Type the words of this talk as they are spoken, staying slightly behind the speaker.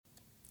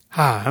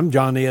Hi, I'm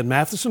John Ed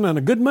Matheson, and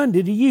a good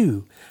Monday to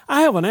you.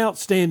 I have an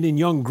outstanding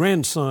young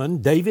grandson,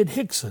 David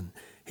Hickson.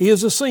 He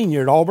is a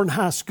senior at Auburn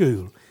High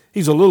School.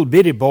 He's a little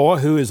bitty boy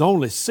who is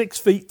only 6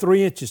 feet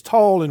 3 inches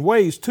tall and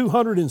weighs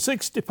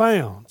 260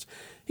 pounds.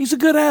 He's a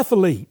good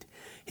athlete.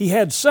 He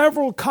had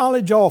several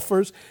college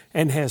offers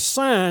and has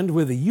signed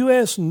with the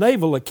U.S.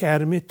 Naval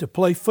Academy to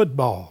play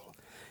football.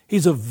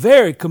 He's a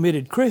very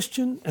committed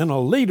Christian and a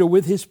leader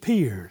with his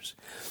peers.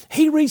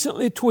 He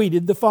recently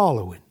tweeted the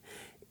following: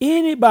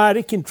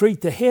 "Anybody can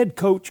treat the head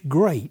coach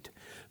great,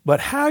 but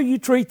how you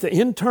treat the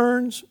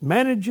interns,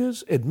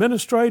 managers,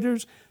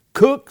 administrators,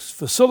 cooks,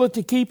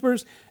 facility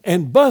keepers,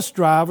 and bus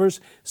drivers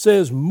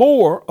says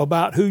more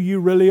about who you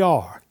really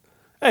are."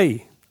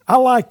 Hey, I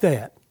like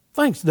that.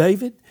 Thanks,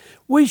 David.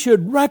 We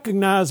should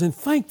recognize and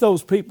thank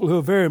those people who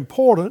are very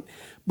important,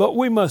 but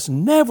we must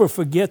never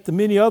forget the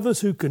many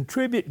others who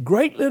contribute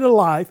greatly to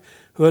life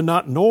who are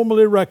not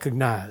normally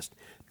recognized.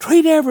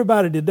 Treat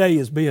everybody today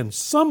as being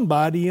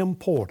somebody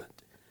important.